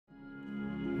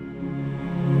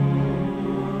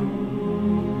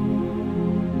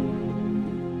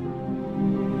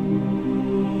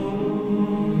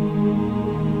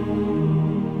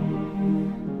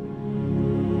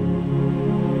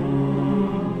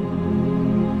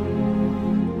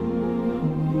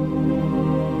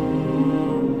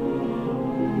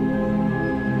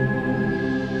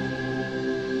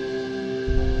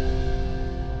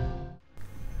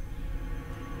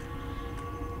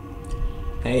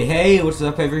Hey, what's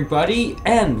up everybody,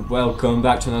 and welcome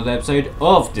back to another episode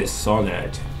of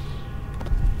Dishonored.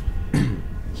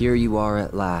 Here you are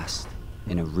at last,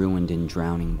 in a ruined and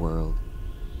drowning world,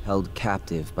 held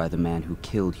captive by the man who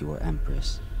killed your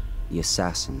empress, the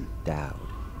assassin Daud.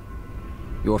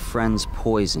 Your friends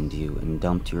poisoned you and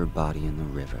dumped your body in the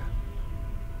river.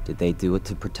 Did they do it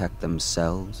to protect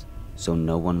themselves, so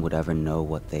no one would ever know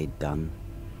what they'd done?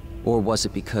 Or was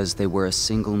it because they were a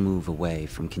single move away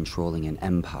from controlling an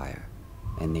empire,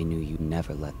 and they knew you'd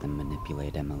never let them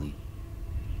manipulate Emily?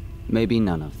 Maybe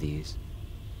none of these.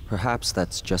 Perhaps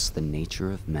that's just the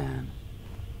nature of man.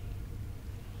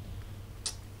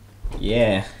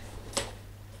 Yeah.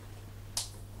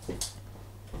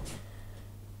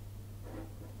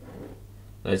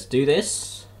 Let's do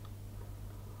this.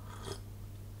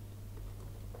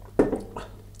 Oh,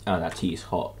 that tea is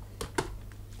hot.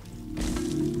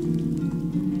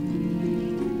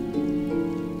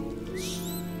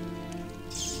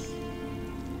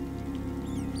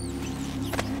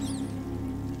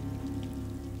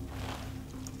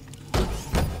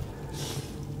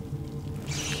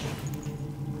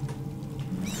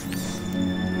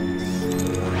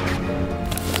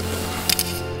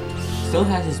 Still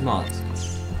has his mask.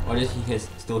 Why does he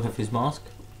still have his mask?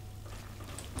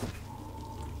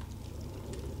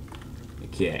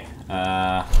 Okay,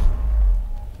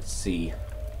 let's see.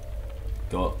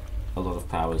 Got a lot of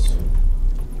powers.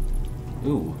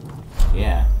 Ooh,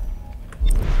 yeah.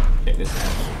 Check this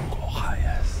out. Oh,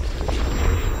 yes.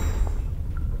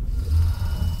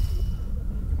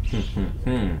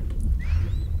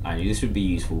 I knew this would be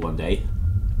useful one day.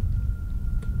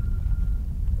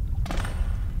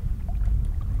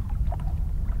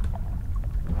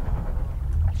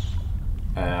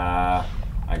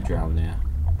 I drowned there.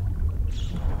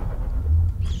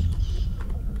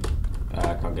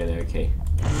 I can't get it, okay.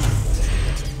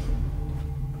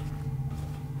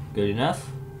 Good enough?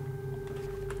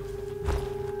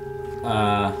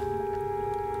 I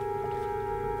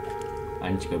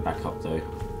need to go back up though.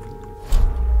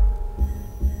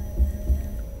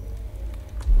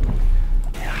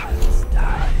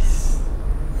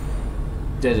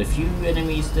 There's a few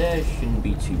enemies there, shouldn't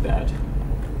be too bad.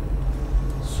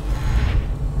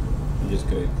 Just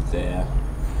go there.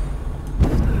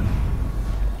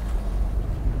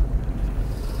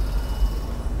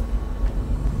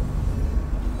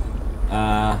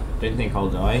 Don't think I'll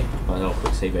die, but I'll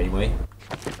quick save anyway.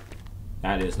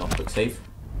 That is not quick save.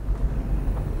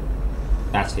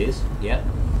 That is, yep.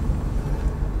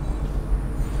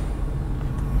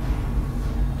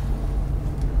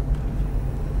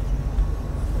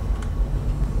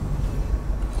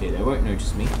 Okay, they won't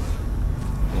notice me.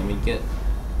 Let me get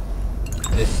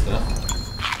this stuff.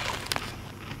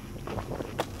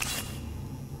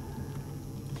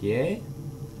 Okay.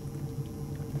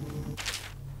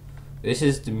 This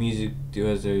is the music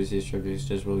as there is instructors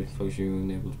just really functioning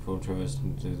able to control us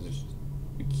and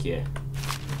yeah.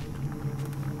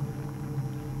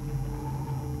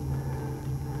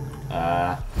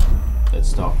 Let's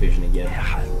start vision again.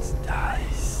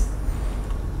 Dice.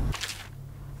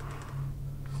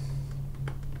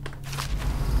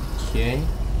 Okay.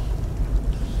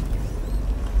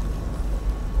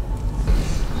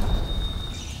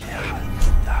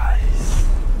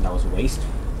 That was a waste.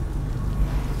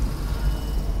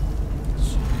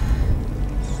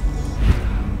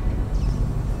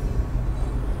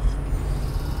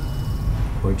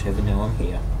 Won't ever know I'm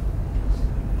here.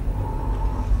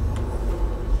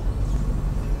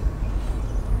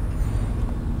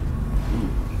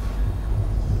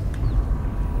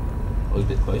 That was a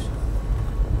bit close.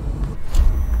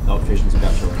 Dark vision's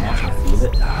about to run out, I feel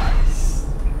it.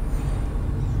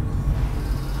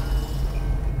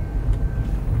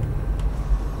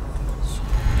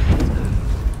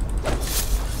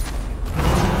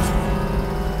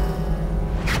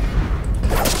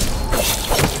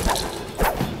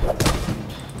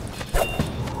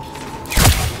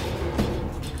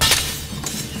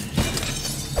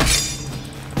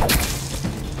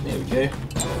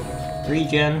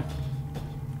 Regen,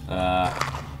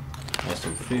 there's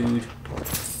some food,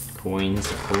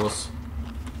 coins, of course.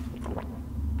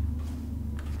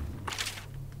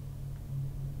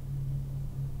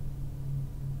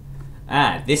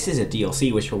 Ah, this is a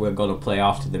DLC which we're gonna play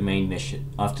after the main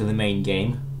mission, after the main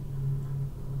game.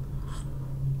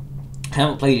 I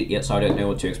haven't played it yet, so I don't know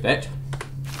what to expect.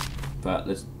 But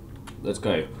let's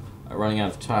go. I'm running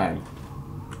out of time.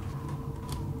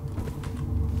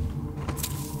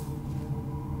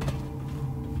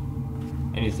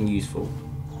 Anything useful?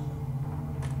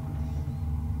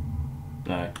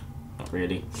 No, not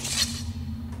really.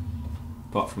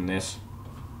 Apart from this.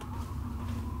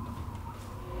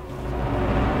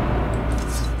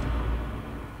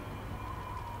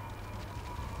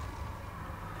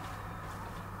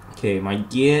 Okay, my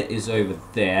gear is over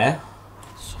there.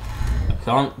 I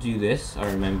can't do this. I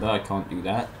remember I can't do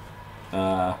that.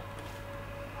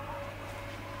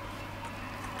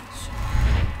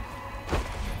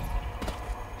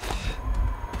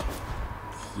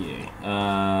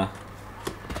 Yeah.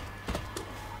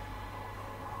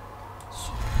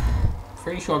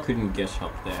 Pretty sure I couldn't get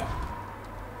up there.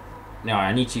 No,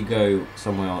 I need to go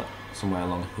somewhere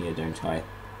along here, don't I?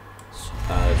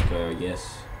 Let's go, I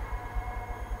guess.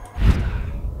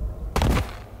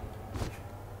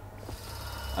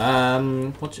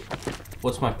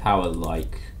 What's my power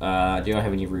like? Do I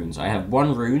have any runes? I have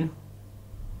 1 rune.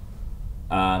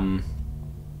 I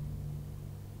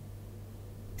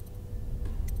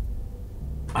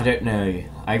don't know.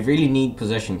 I really need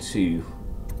possession 2.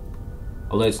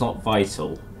 Although it's not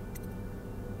vital.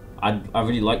 I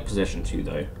really like possession 2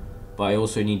 though. But I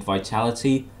also need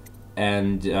vitality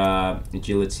and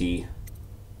agility.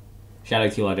 Shadow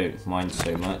kill I don't mind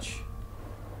so much.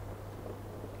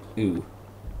 Ooh.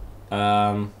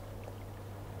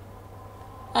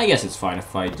 I guess it's fine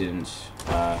if I didn't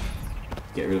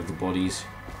get rid of the bodies.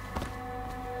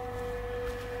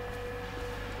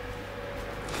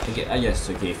 I guess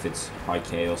it's okay if it's high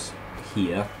chaos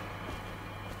here.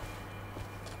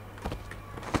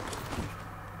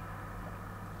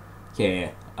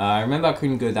 Okay, I remember I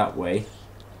couldn't go that way.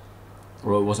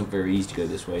 Or it wasn't very easy to go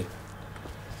this way.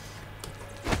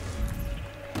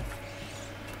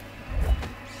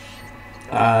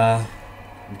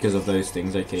 Because of those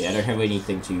things. Okay, I don't have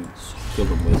anything to kill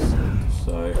them with,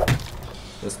 so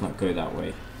let's not go that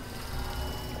way.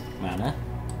 Mana,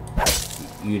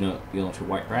 you're not a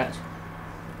white rat.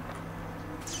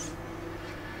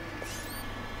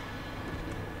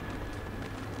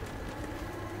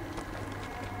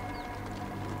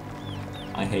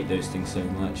 I hate those things so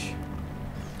much.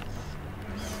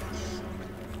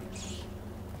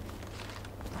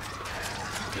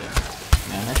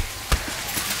 Mana.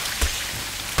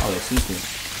 Oh, they see me.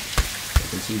 They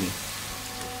can see me.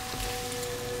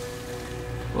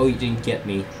 Oh, you didn't get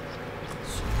me.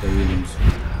 So we lose.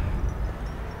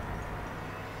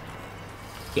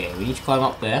 Okay, we need to climb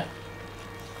up there.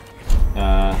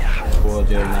 Before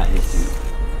doing that, let's do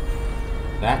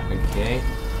that. Okay.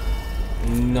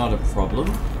 Not a problem.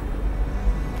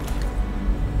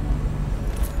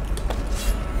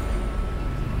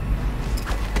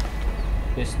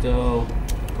 Pistol,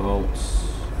 bolts,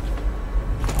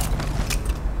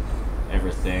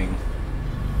 everything.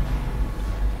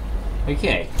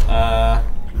 Okay,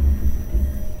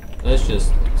 let's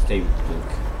just stay with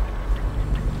Luke.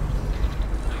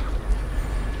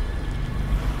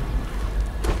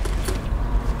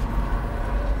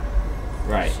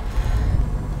 Right.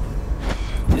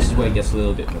 This is where it gets a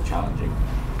little bit more challenging.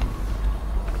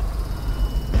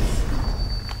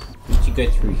 We need to go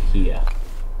through here.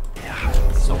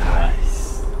 Somewhere.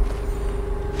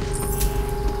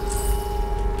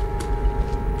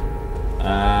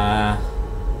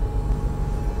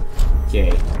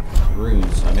 Okay.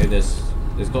 Runes. I know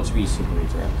there's got to be some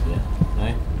runes around here.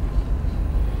 No?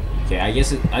 Okay, I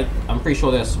guess I'm pretty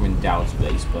sure there's some in Daud's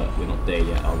base, but we're not there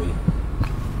yet, are we?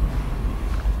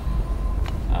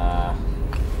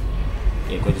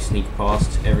 Yeah, got to sneak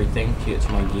past everything to get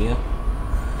to my gear.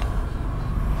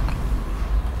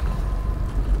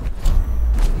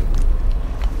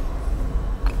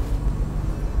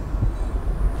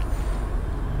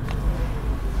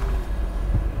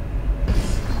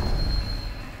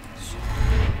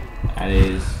 That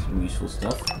is some useful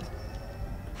stuff.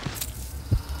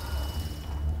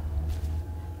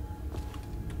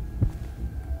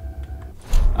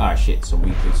 Ah shit, some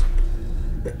weakness.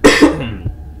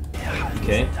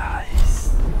 Okay.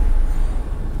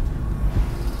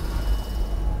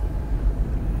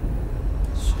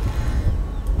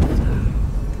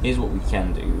 Here's what we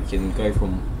can do. We can go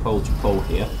from pole to pole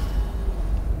here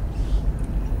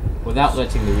without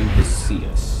letting the Reapers see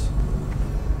us.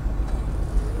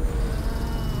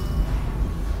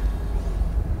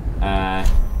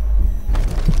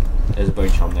 There's a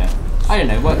bone charm there. I don't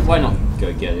know, why not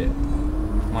go get it?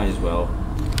 Might as well.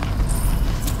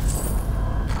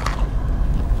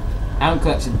 I haven't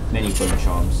collected many bone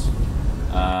charms.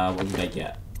 What did I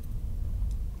get?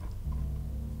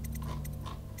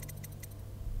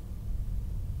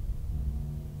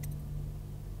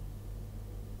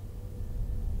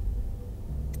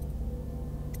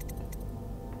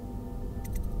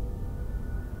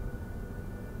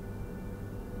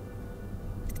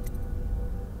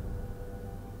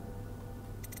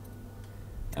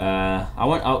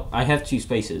 I have 2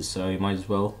 spaces, so I might as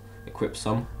well equip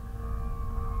some.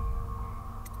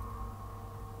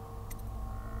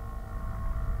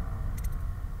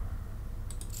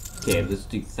 Okay, let's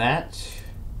do that.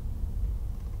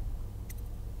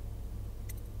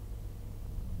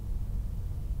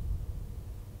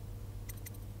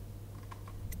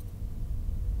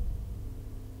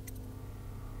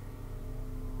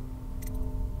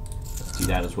 Let's do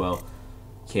that as well.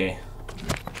 Okay.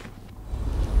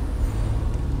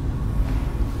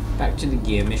 Back to the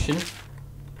gear mission.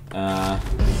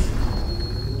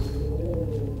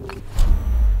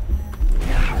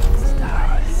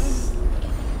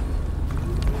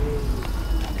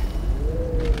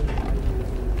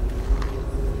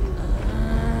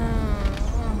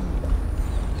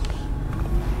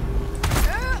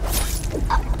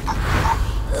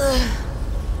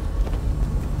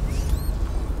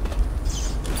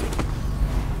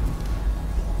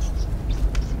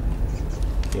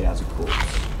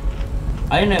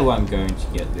 I don't know where I'm going to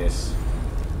get this.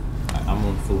 I'm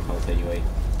on full health anyway.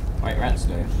 Right, rats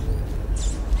no.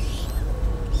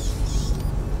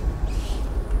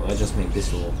 Well, that just make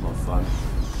this a lot more fun.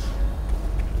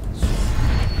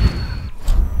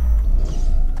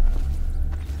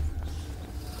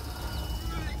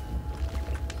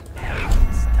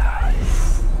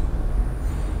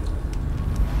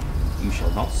 You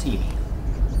shall not see me.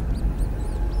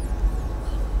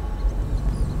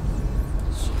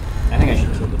 I think I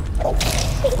should kill them.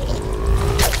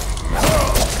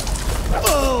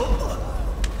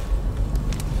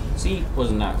 See,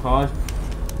 wasn't that hard.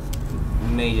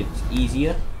 Made it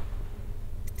easier.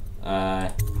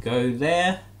 Go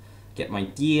there. Get my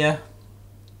gear.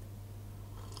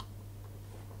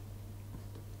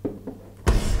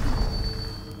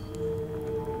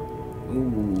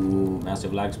 Ooh,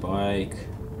 massive lag spike.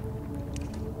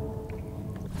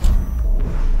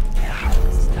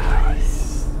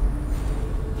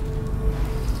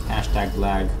 Hashtag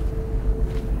lag.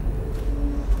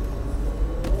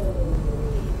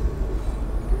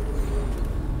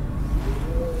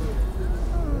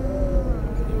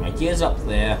 My gear's up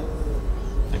there.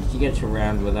 I can get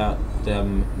around without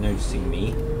them noticing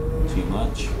me too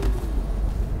much.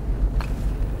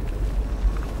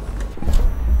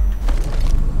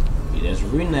 Okay, there's a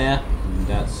rune there, and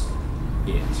that's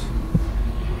it.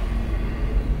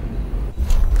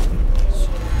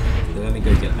 Okay, let me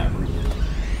go get that rune.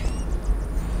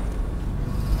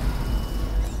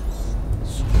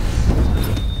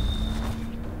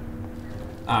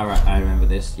 Alright, I remember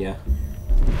this, yeah.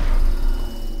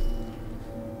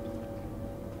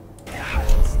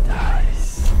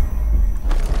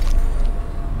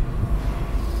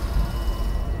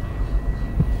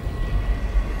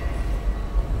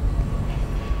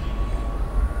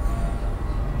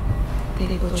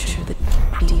 They butcher the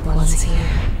deep ones here,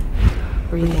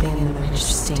 breathing in the rich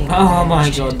sting. Oh my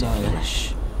god, no.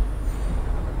 Flesh.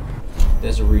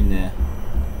 There's a rune there.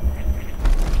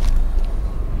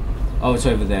 Oh, it's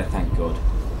over there, thank god.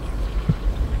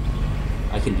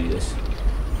 I can do this.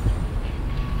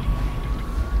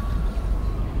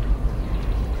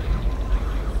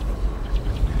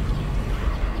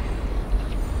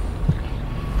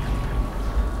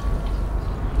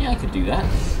 Yeah, I could do that.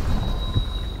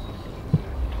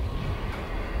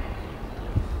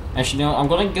 Actually, no, I'm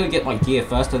gonna go get my gear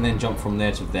first and then jump from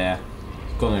there to there.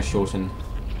 It's gonna shorten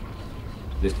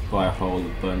this by a whole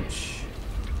bunch.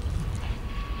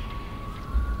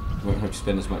 Won't have to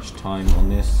spend as much time on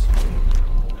this.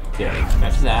 Yeah,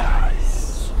 back to that.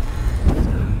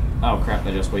 Oh crap,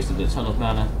 I just wasted a ton of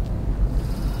mana.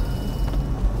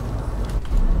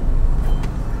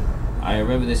 I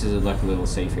remember this is like a little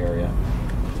safe area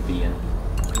to be in.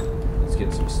 Let's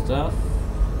get some stuff.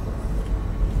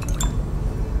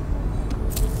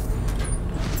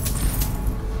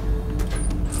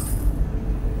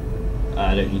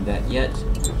 I don't need that yet.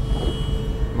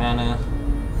 Mana.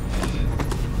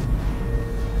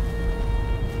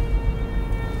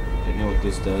 Don't know what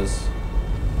this does.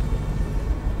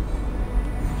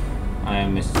 I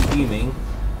am assuming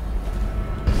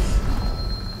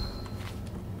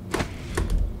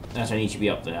that I need to be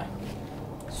up there.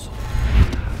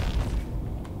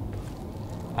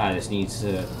 Ah, this needs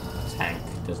a tank,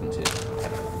 doesn't it?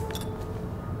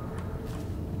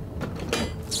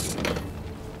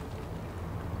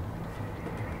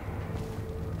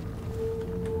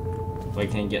 If I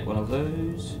can get one of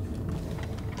those.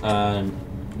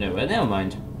 No, never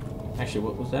mind. Actually,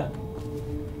 what was that?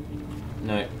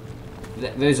 No.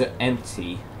 Those are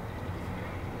empty.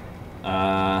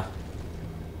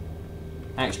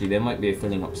 Actually, there might be a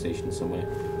filling up station somewhere.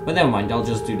 But never mind, I'll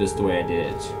just do this the way I did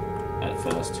it at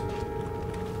first.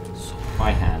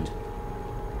 By hand.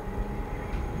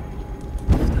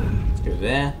 Let's go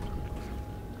there.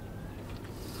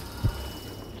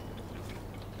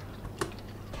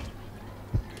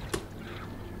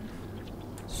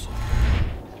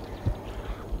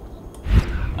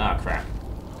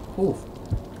 Ooh.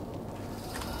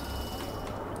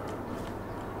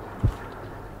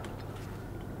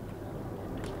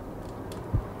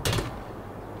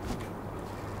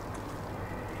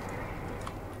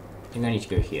 I think I need to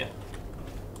go here.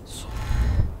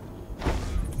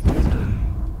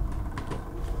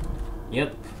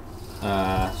 Yep.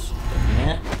 Yeah.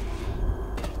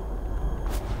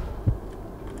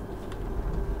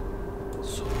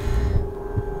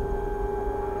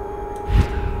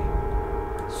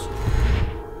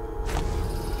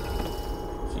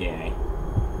 Okay.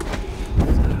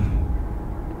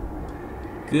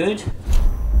 Good.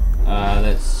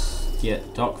 Let's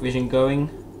get dark vision going.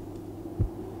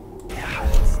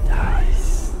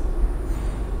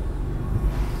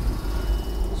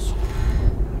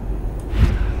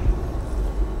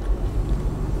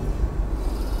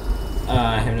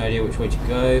 I have no idea which way to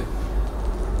go.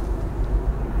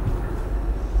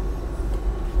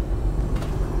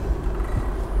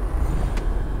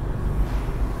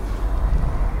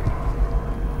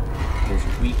 There's a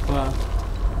Reaper.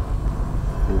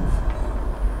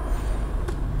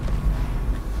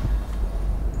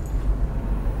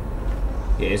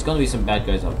 Yeah, there's gonna be some bad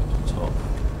guys up at the top.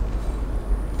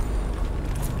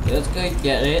 Let's go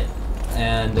get it.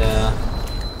 And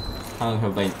how long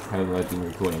have I been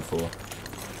recording for?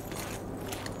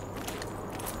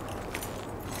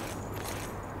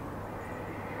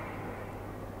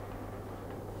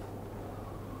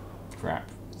 Crap.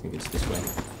 I think it's this way.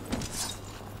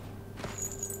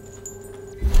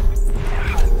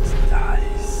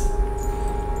 Nice.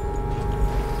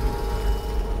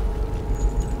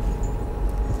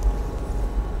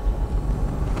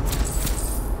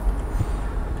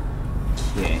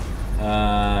 Okay.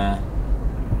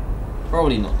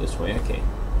 Probably not this way. Okay.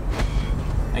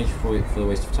 Thank you for the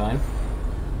waste of time.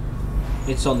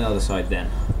 It's on the other side then.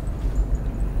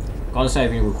 Gotta say I've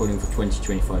been recording for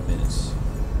 20-25 minutes.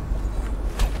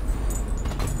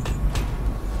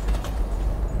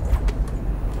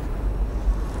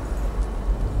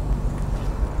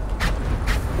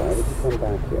 Why did you come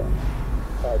back here?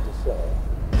 Hard to say.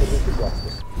 But we should watch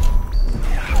this.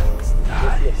 Nice.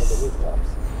 Let's look at the rooftops.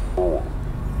 All right.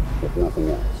 If nothing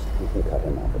else, you can cut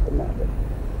him off at the market.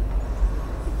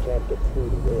 You can't get through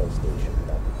the rail station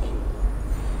without the key.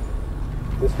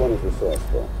 This one is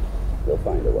resourceful. He'll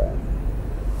find a way.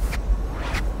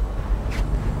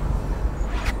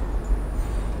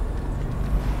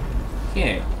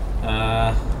 Okay.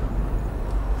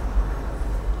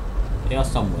 They are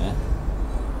somewhere.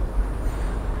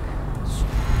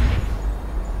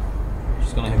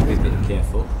 Just gonna have to be a bit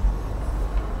careful.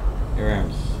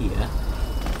 Around here.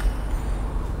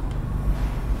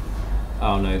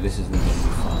 Oh no, this isn't gonna be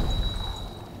fun.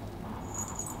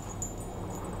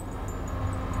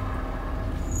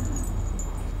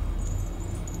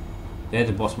 They're at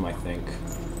the bottom, I think.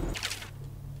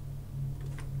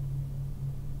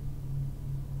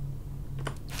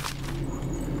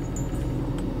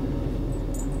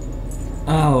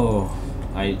 Oh,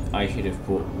 I should have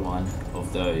bought one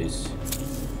of those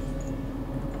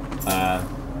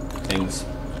things.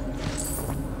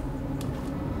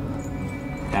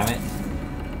 Damn it.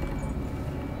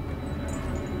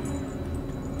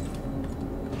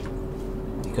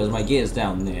 Because my gear's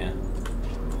down there.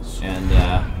 And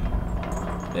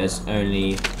there's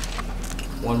only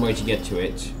one way to get to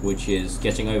it, which is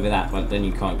getting over that, but then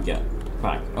you can't get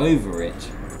back over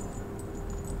it.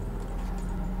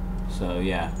 So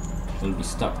yeah, I'm gonna be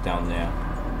stuck down there.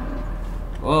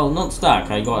 Well, not stuck,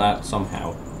 I got out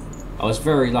somehow. I was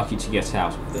very lucky to get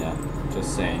out of there,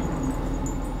 just saying.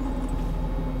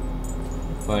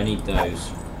 But I need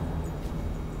those.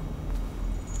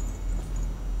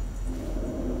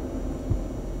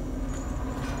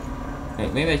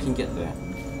 Wait, maybe I can get there.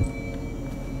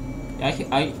 Yeah,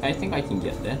 I think I can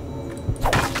get there.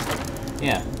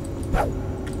 Yeah.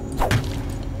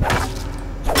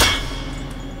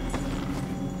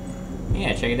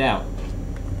 Yeah, check it out.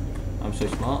 I'm so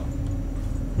smart.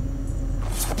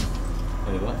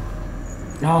 Wait, what?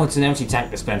 No, it's an empty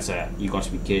tank dispenser. You got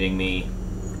to be kidding me.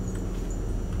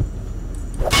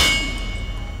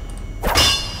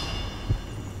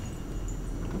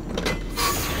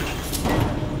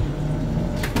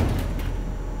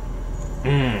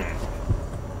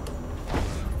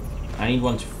 I need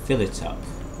one to fill it up.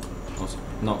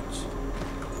 Not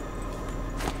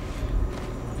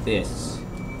this.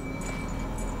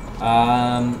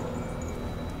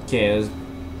 Okay,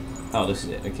 oh, this is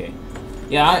it, okay.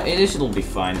 Yeah, this will be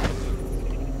fine.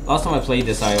 Last time I played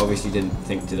this, I obviously didn't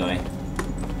think, did I?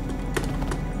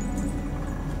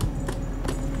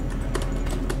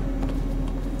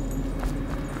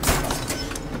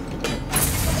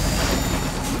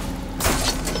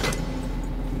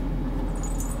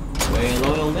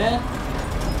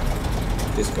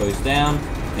 this goes down,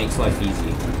 makes life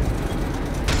easy.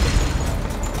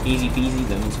 Easy peasy,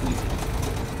 lemon squeezy.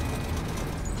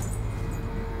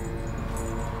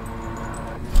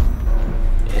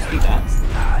 Let's do that.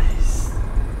 Nice.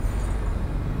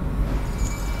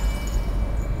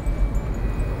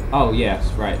 Oh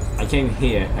yes, right. I came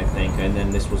here, I think, and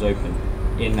then this was open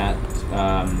in that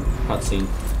cutscene.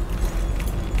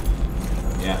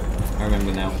 Yeah, I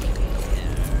remember now.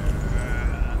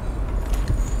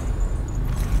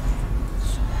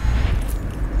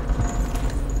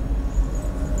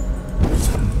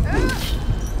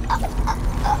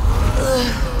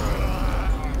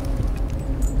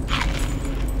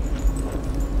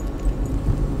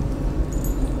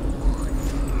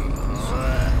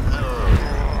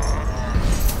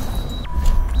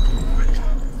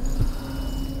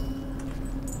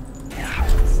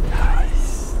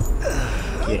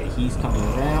 Yeah, he's coming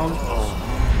around.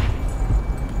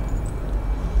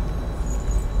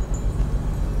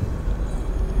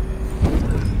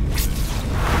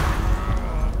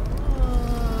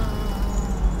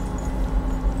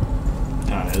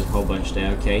 Oh, there's a whole bunch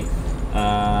there, okay.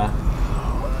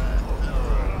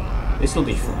 This'll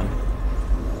be fun.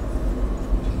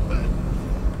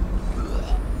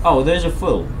 Oh, there's a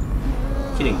full.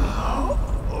 Kidding me.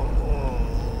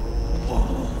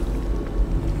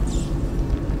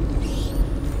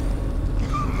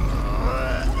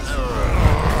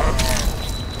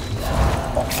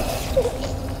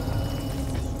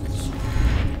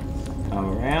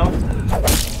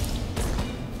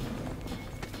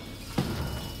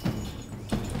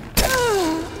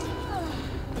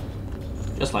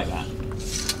 Just like that.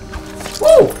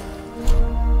 Woo!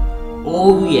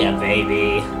 Oh yeah,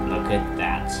 baby. Look at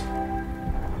that.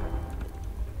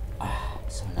 Ah,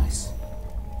 so nice.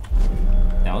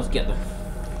 Now let's get the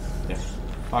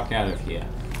fuck out of here.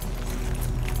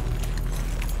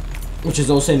 Which is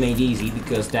also made easy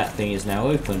because that thing is now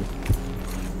open.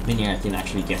 Meaning I can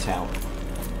actually get out.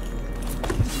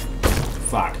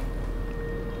 Fuck.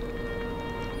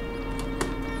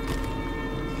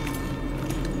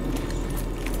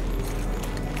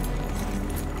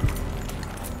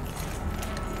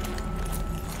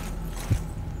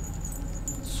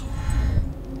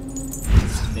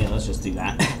 Yeah, let's just do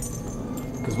that.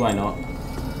 Because why not?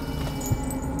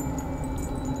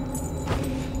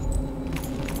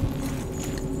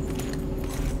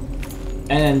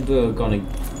 And we're gonna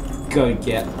go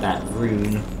get that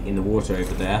rune in the water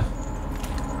over there.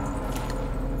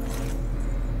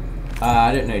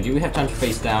 I don't know, do we have time to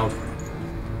face Daud?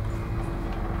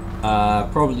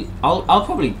 Probably, I'll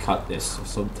probably cut this or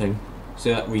something, so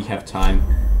that we have time.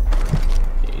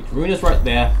 Okay, the rune is right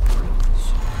there.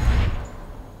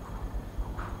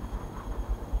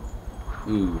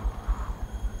 Ooh.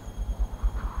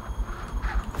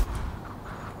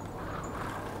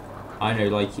 I know,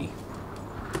 likey.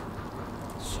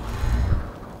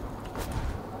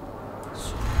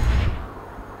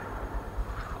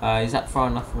 Is that far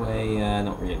enough away?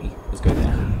 Not really. Let's go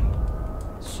there.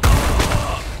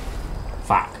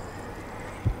 Fuck.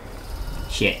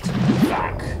 Shit.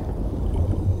 Fuck.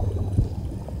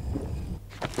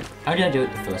 How did I do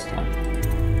it the first time?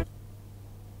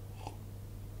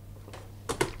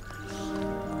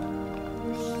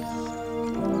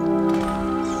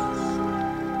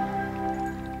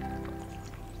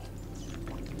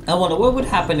 I wonder what would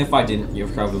happen if I didn't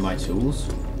recover my tools.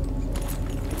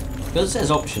 Because it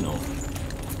says optional.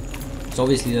 So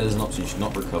obviously there's an option you should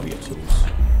not recover your tools.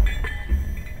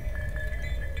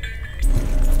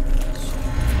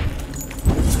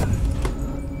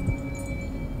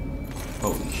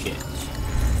 Holy shit.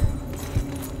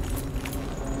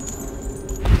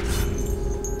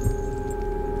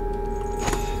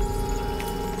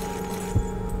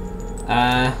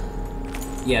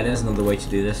 Yeah, there's another way to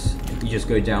do this. You just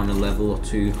go down a level or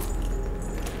two.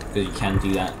 Because you can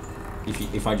do that.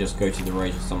 If I just go to the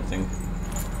right or something.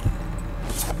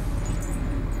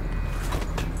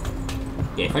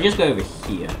 Yeah, if I just go over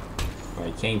here, where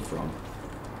I came from,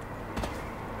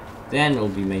 then it'll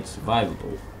be made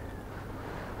survivable.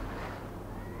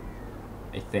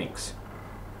 I think.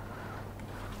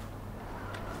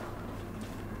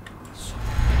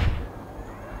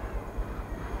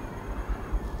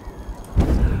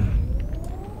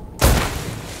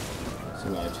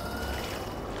 Survived.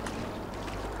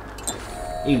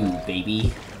 Ew,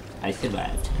 baby. I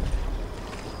survived.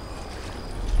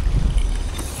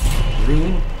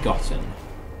 Rune gotten.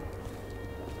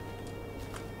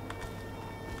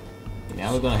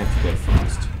 Now we're gonna have to go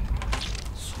fast.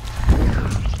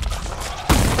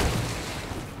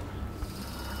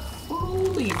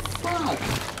 Holy fuck!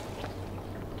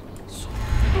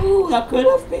 Ooh, that could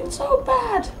have been so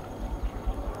bad.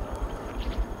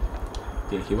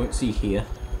 Okay, he won't see here.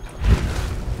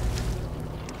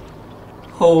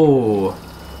 Oh,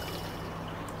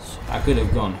 that could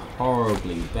have gone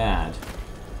horribly bad.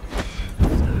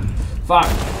 Fuck.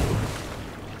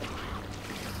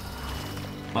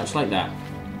 Much like that.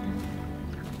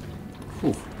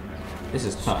 Whew. This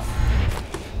is tough.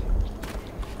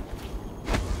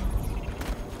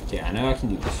 Okay, I know I can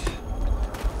do this.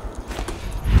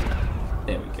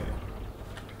 There we go.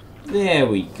 There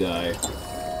we go.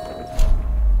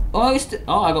 Oh,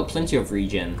 I got plenty of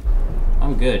regen.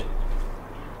 I'm good.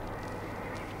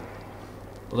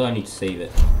 Although I need to save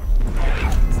it.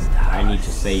 I need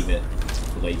to save it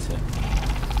for later.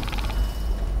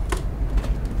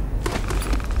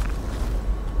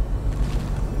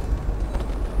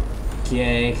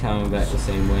 Okay, coming back the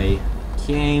same way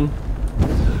came.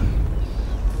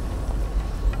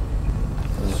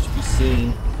 Much to be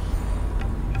seen.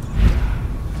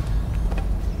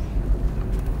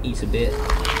 Eat a bit.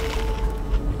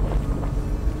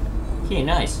 Okay,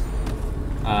 nice.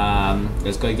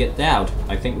 Let's go get Daud.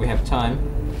 I think we have time.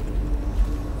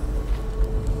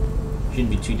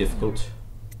 Shouldn't be too difficult.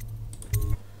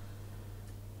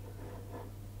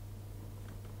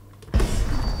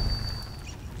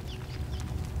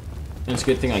 It's a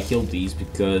good thing I killed these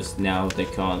because now they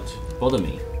can't bother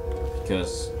me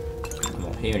because I'm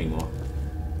not here anymore.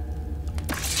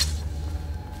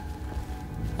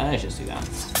 Let's just do that.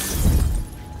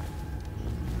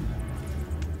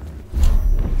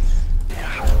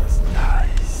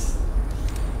 Nice.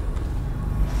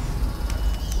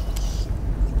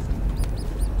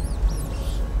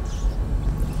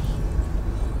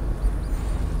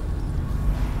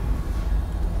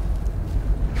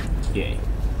 Okay.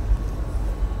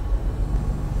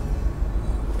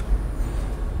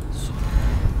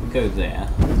 Go there.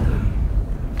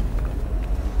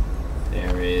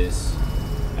 There is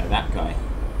that guy,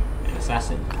 an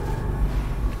assassin.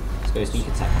 Let's go sneak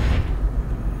attack on him.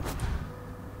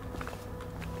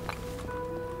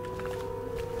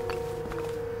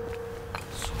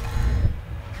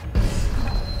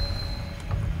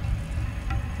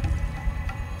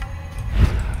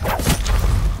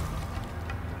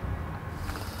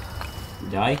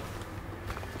 Die.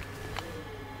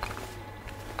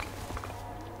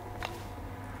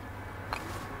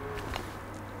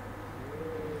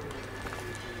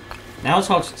 Now it's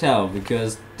hard to tell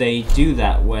because they do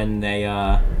that when they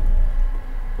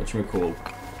whatchamacall,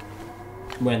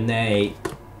 when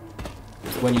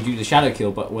you do the shadow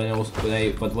kill, but when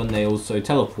they also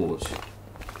teleport.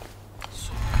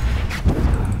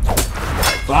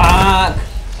 Fuck!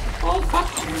 Oh fuck!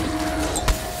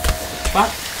 Fuck!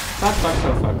 Fuck! Fuck!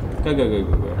 Fuck! Fuck! Go! Go! Go!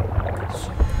 Go! Go!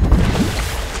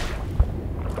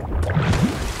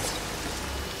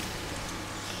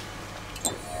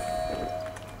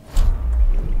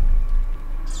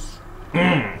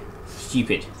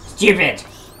 Stupid. Stupid!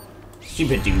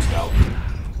 Stupid Doomspell.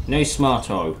 No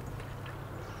smarto.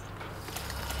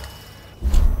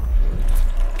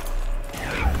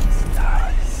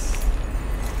 Nice.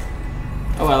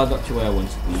 Oh well, I got to where I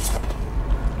wanted to be.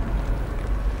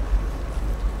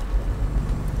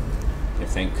 I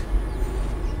think.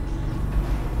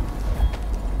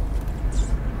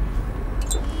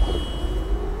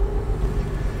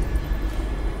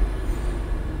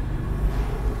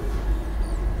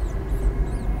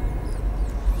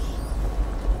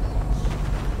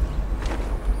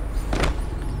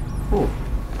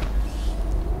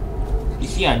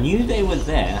 I knew they were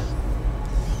there.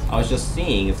 I was just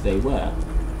seeing if they were.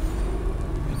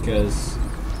 Because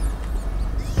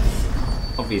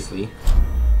obviously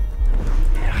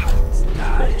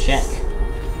gotta check.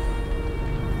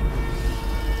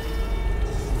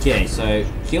 Okay, so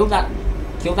kill that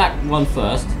one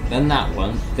first, then that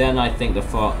one, then I think the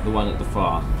one at the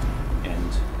far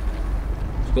end.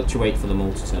 Just got to wait for them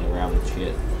all to turn around and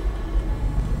shit.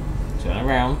 Turn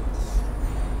around.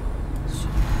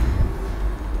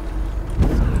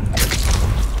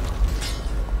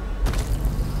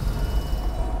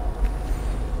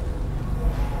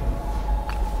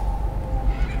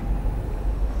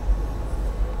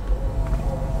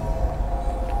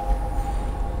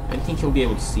 I don't think he'll be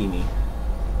able to see me.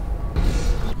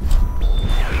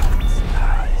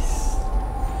 Nice.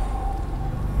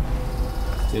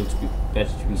 Still, to be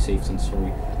better to be safe than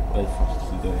sorry. Where the fuck did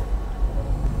he go?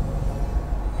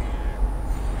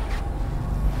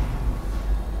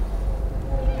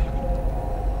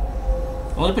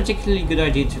 Not a particularly good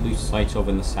idea to lose sight of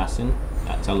an assassin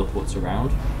that teleports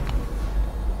around.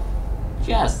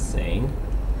 Just saying.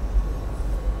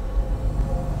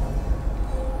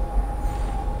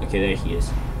 Okay, there he is.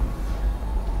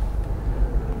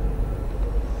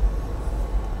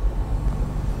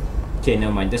 Okay,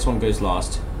 never mind. This one goes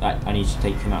last. I need to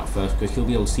take him out first because he'll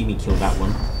be able to see me kill that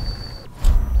one.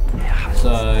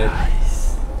 So,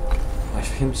 wait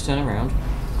for him to turn around.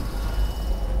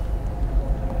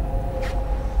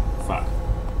 Fuck.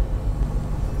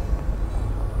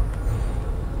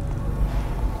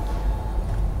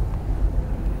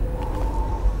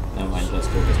 Never mind. Let's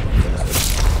go this one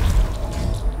first.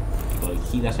 Got a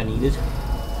key that I needed.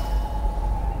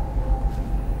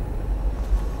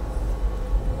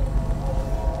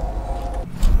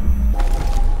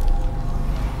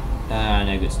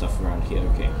 No good stuff around here,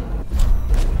 okay.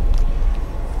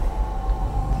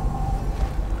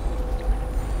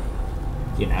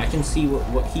 Yeah, now I can see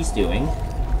what he's doing.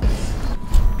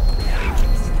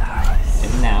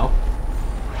 And now.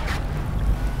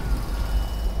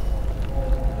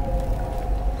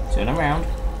 Turn around.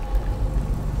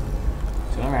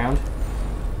 Turn around.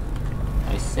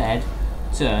 I said,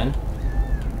 turn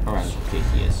around. Okay,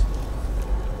 he is.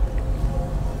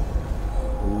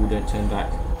 Ooh, don't turn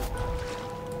back.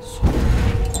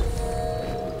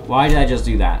 Why did I just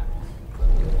do that?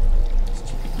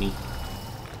 Stupid me.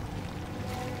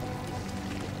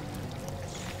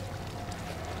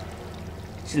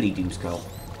 Silly Doomskull.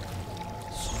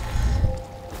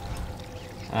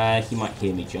 He might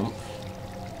hear me jump.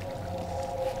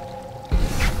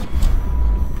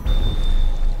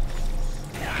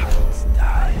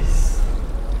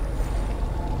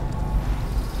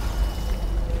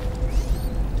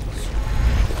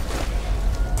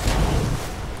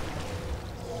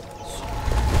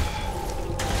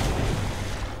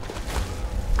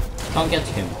 Can't get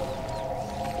to him.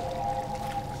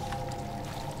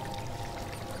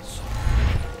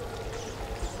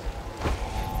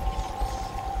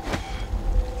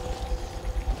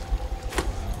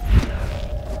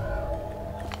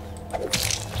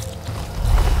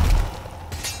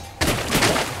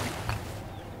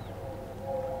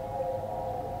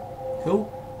 Cool.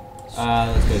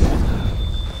 Let's go there.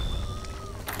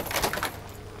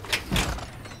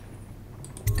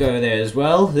 Go there as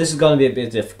well. This is going to be a bit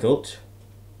difficult.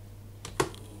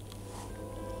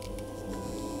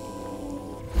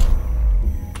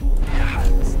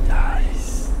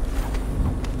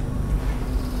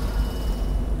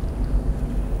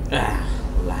 Ah,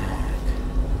 lag.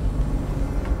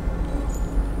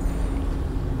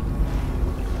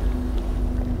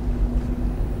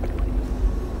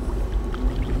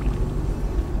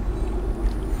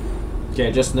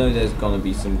 Okay, just know there's going to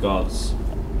be some guards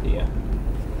here.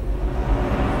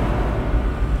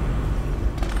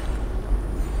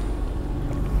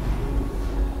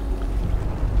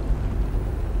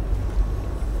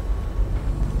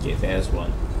 Okay, there's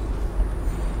one.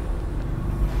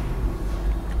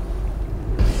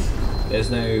 There's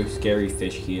no scary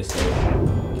fish here, so I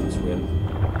can swim.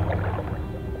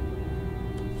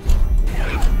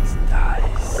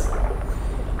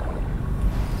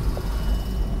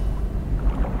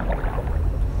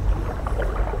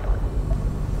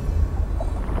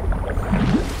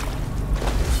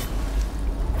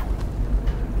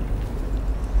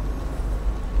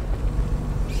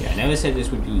 Yeah, I never said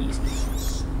this would be easy.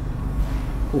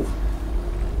 Ooh.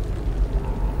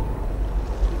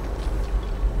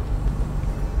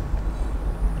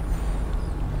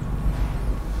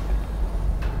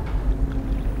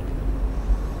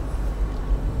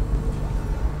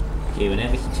 Okay,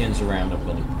 whenever he turns around, I'm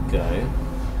gonna go.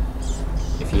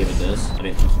 If he ever does. I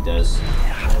don't think he does.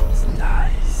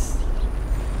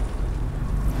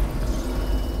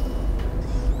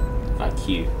 Fuck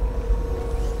you.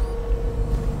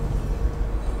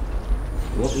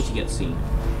 You want me to get seen?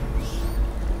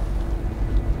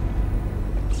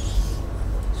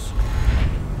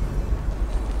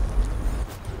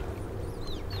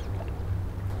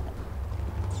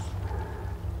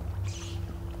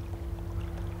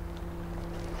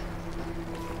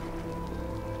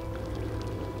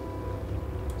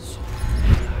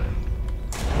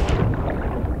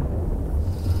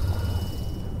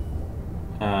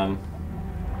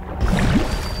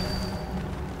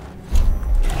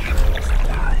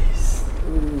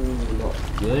 Ooh, not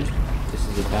good. This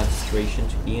is a bad situation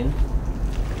to be in.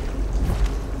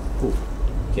 Ooh,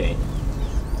 okay.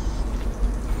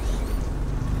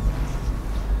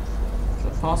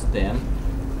 Got past them,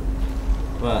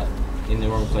 but in the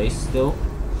wrong place still.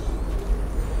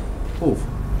 Ooh,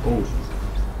 ooh.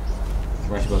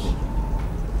 Right above me.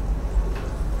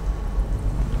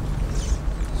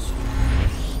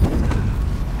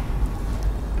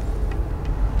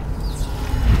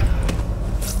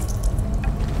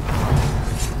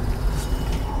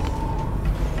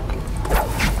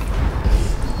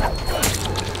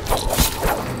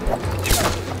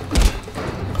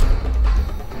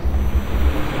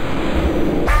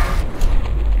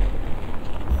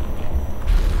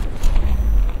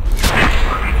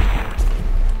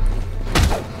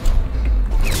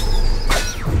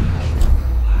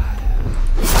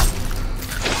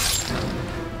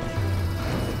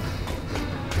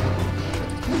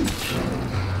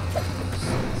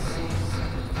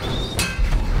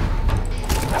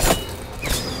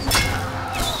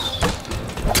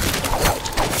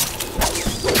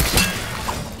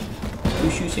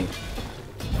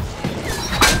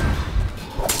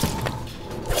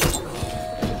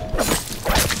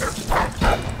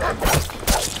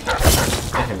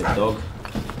 dog.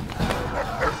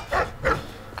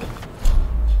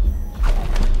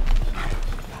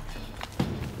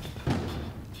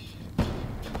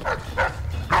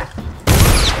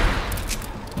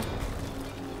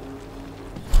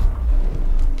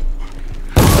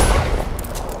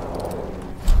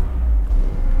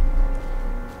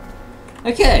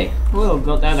 Okay, well,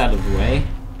 got that out of the way.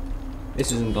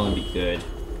 This isn't gonna be good,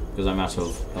 because I'm out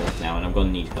of health now, and I'm gonna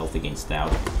need health against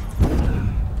Daud.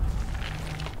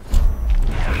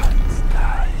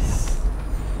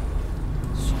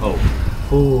 Oh,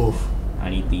 oof. I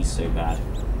need these so bad.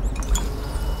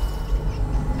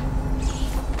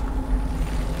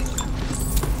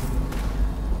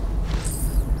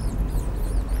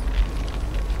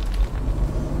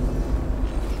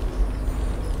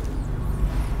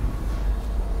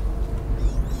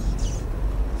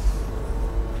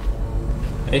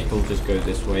 It'll just go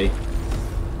this way.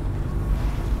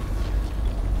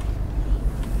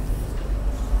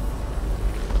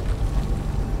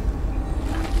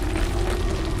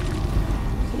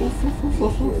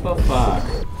 Fuck. I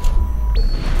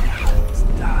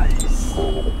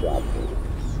have a job for you.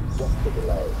 What's the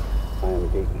delay? I am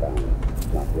gate-bound,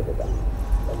 not river-bound.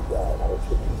 And Daud holds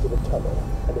the key to the tunnel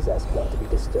and is asked not to be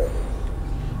disturbed.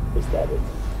 Is that it?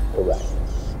 Correct.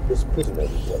 This prisoner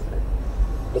we took.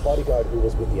 The bodyguard who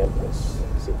was with the Empress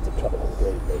seems to trouble him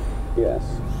greatly. Yes.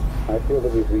 I feel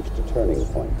that we've reached a turning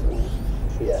point tonight.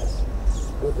 Yes.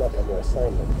 Good luck on your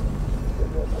assignment.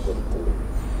 Then you're permitted to leave.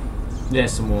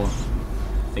 There's some more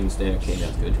things there. Okay,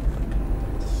 that's good.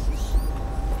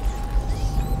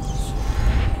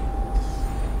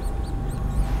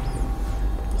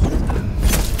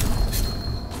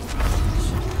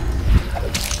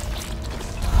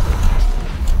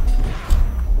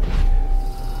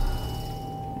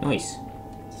 Nice.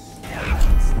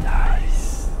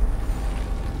 Nice.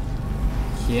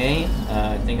 Okay,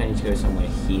 I think I need to go somewhere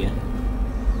here.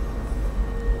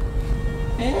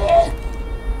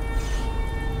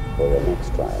 For your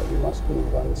next trial, you must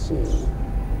move unseen.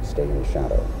 Stay in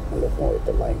shadow and avoid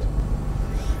the light.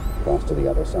 Cross to the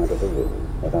other side of the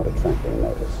room without attracting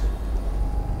notice.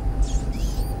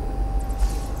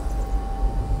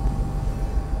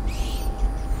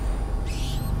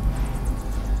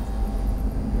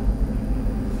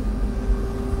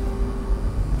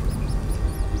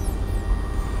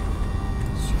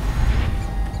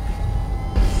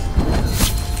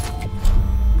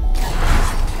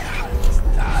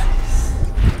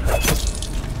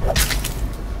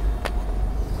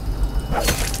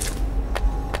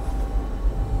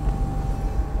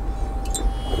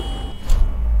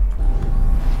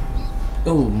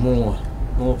 Oh,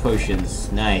 more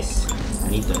potions. Nice. I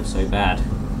need them so bad.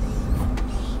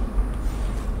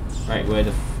 Right, where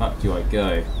the fuck do I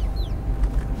go?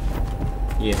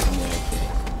 Here somewhere, okay.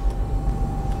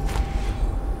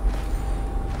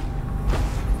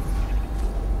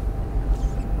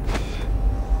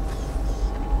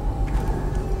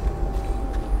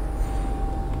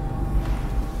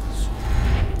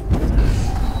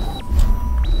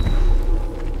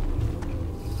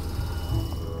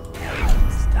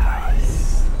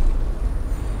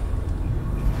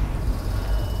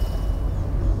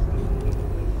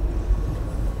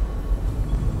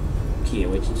 Here,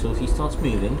 wait until he starts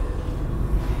moving.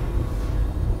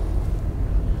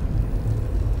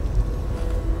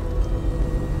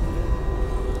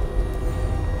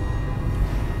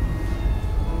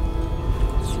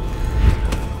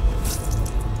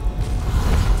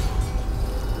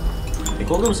 They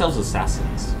call themselves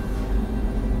assassins.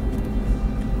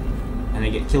 And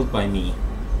they get killed by me.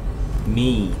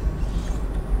 Me.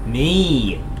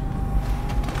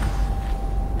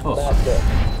 Oh, fuck.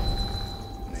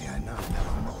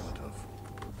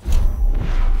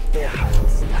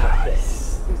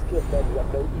 These skilled men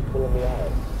have no equal in the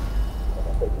isle.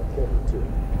 And they can kill you too.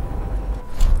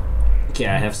 Okay,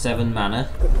 I have 7 mana.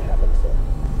 Couldn't happen, sir.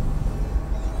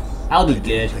 I'll be I good.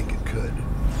 didn't think it could.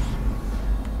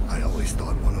 I always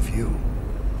thought one of you,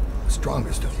 the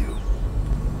strongest of you,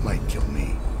 might kill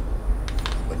me.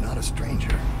 But not a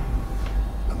stranger.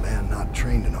 A man not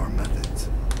trained in our methods.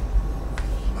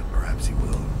 But perhaps he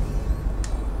will.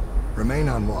 Remain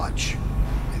on watch,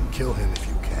 and kill him if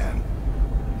you can.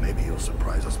 Maybe he'll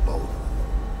surprise us both.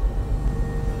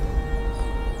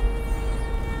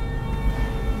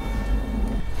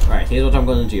 Right, here's what I'm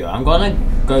gonna do. I'm gonna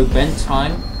go bend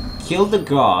time, kill the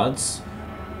guards,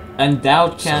 and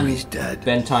Daud can he's dead.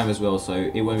 bend time as well, so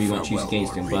it won't be much use Farewell,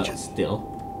 against him, Lord but Regent.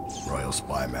 still. Royal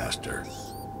Spy Master,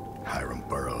 Hiram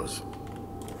Burroughs.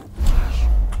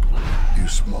 You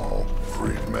small,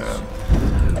 freed man.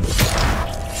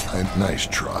 And nice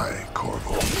try,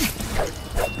 Corvo.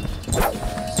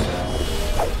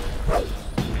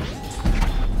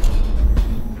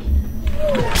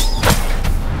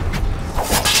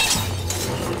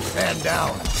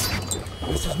 down.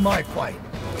 This is my fight.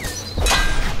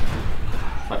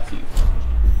 Fuck you.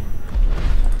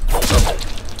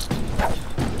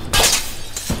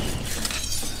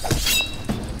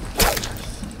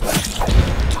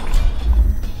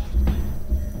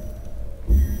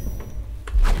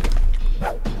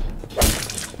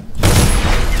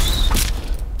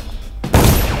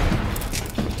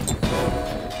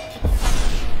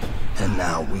 And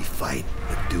now we fight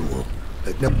a duel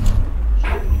that no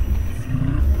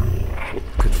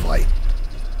could fight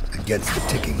against the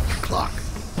ticking clock.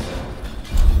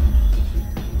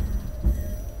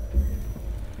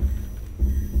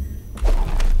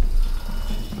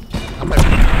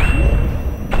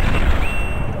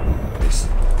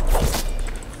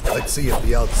 Let's see if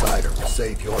the outsider will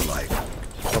save your life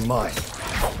or mine.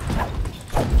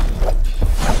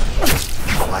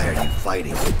 Why are you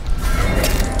fighting?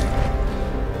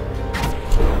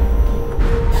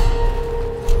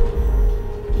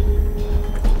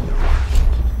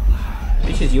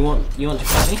 Bitches, you want to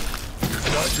fight me?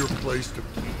 Not your place to.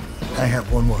 I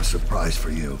have one more surprise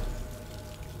for you.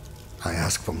 I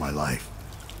asked for my life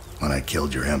when I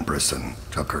killed your empress and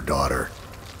took her daughter.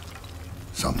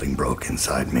 Something broke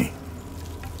inside me.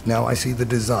 Now I see the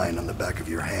design on the back of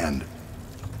your hand,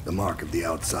 the mark of the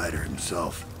outsider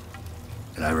himself.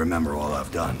 And I remember all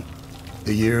I've done.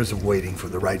 The years of waiting for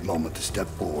the right moment to step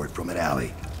forward from an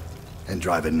alley and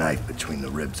drive a knife between the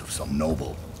ribs of some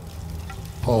noble.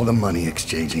 All the money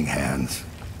exchanging hands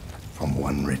from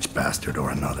one rich bastard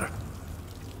or another.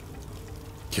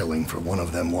 Killing for one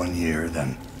of them 1 year,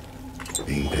 then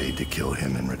being paid to kill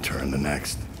him in return the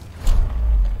next.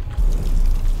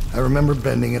 I remember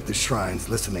bending at the shrines,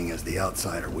 listening as the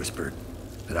outsider whispered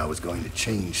that I was going to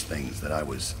change things, that I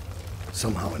was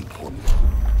somehow important.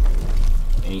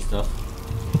 Any stuff?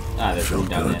 Ah, there's room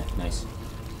Felt down good. there. Nice.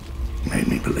 Made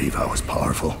me believe I was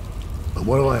powerful. But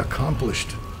what have I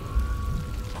accomplished?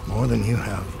 More than you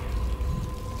have,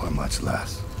 or much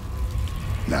less.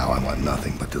 Now I want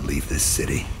nothing but to leave this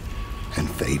city and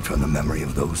fade from the memory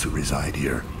of those who reside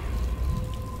here.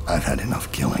 I've had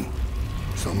enough killing,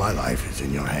 so my life is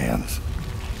in your hands.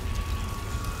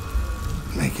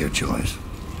 Make your choice.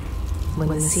 When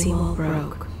the seawall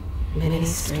broke, many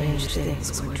strange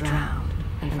things were drowned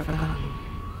and forgotten.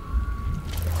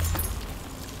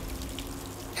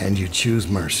 And you choose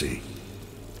mercy.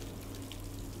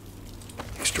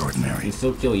 I Extraordinary. can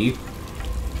still kill you.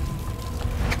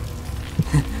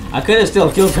 I could have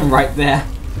still killed him right there.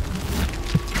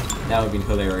 That would have been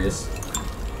hilarious.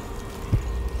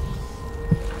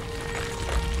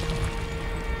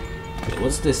 Wait,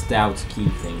 what's this Daud key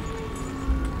thing?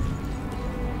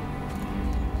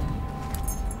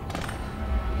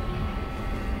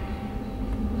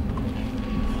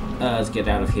 Let's get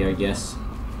out of here, I guess.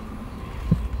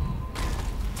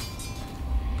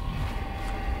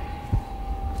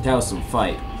 That was some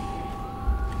fight.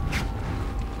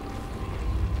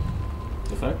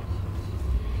 The fuck?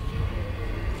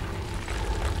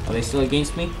 Are they still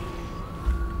against me?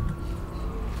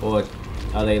 Or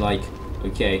are they like,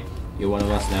 okay, you're one of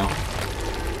us now?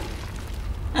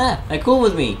 Ah, they're cool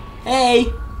with me.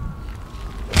 Hey!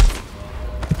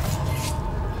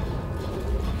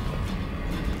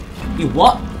 You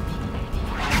what?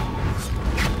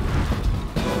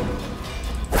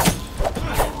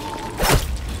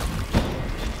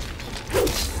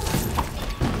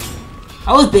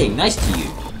 I was being nice to you.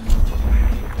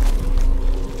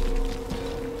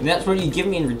 And that's what you give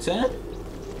me in return?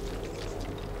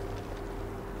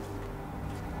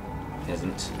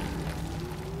 Peasant.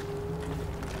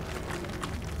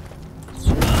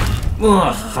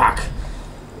 Oh, fuck.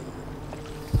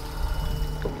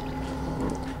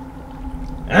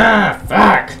 Ah,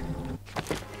 fuck!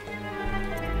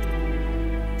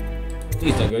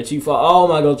 Please don't go too far. Oh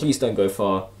my god, please don't go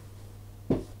far.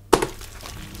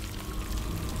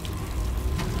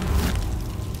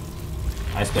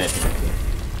 I spared him.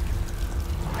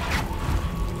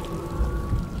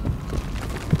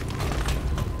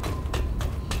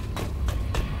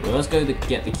 Well, let's go to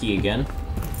get the key again.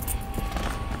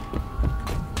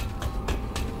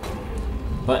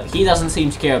 But he doesn't seem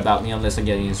to care about me unless I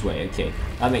get in his way. Okay,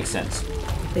 that makes sense.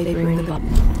 They bring the body.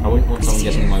 I wouldn't want someone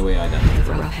getting in my way either.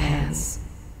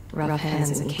 Rough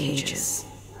hands in cages.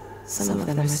 Some of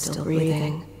them are still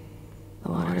breathing. The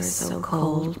water is so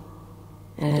cold,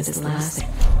 and it's its last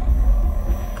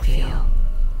feel.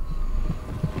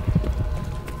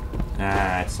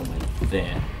 Ah, it's somewhere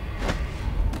there.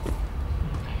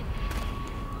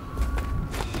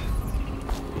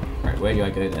 Right, where do I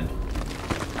go then?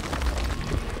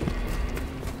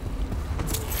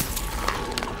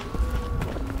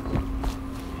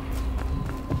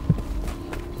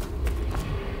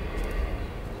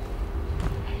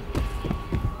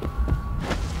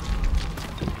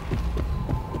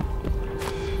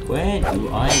 Where do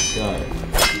I go?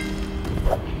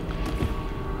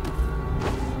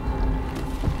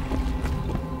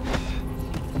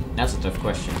 That's a tough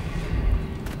question.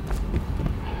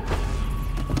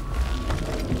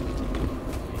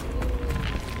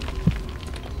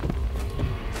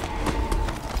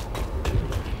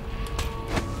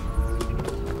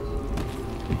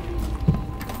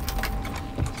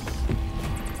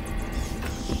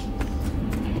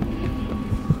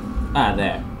 Ah,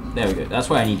 there. There we go. That's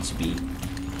where I need to be.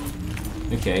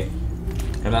 Okay.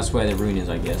 And that's where the rune is,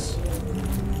 I guess.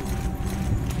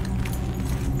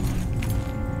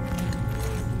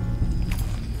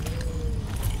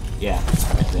 Yeah,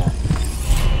 right there.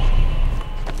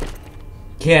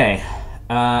 Okay.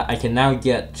 I can now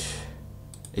get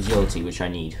agility, which I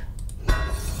need.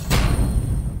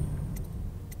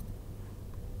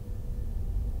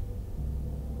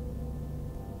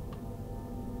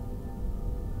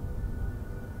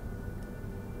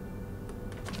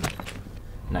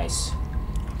 Nice.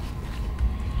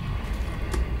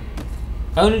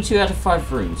 Only 2 out of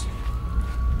 5 runes.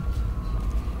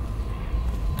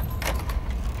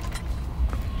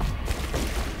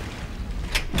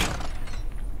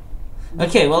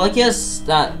 Okay, well I guess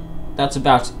that's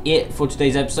about it for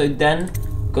today's episode then.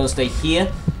 Gonna stay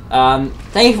here.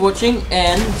 Thank you for watching,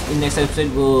 and in the next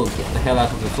episode we'll get the hell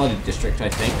out of the flooded district, I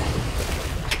think.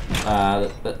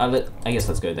 But I guess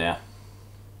let's go there.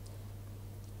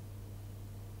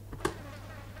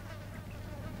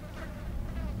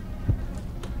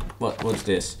 What's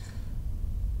this?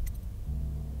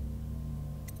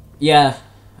 Yeah,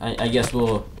 I guess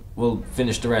we'll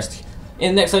finish the rest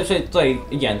in the next episode. So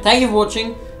again, thank you for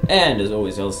watching, and as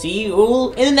always, I'll see you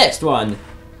all in the next one.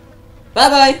 Bye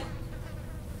bye.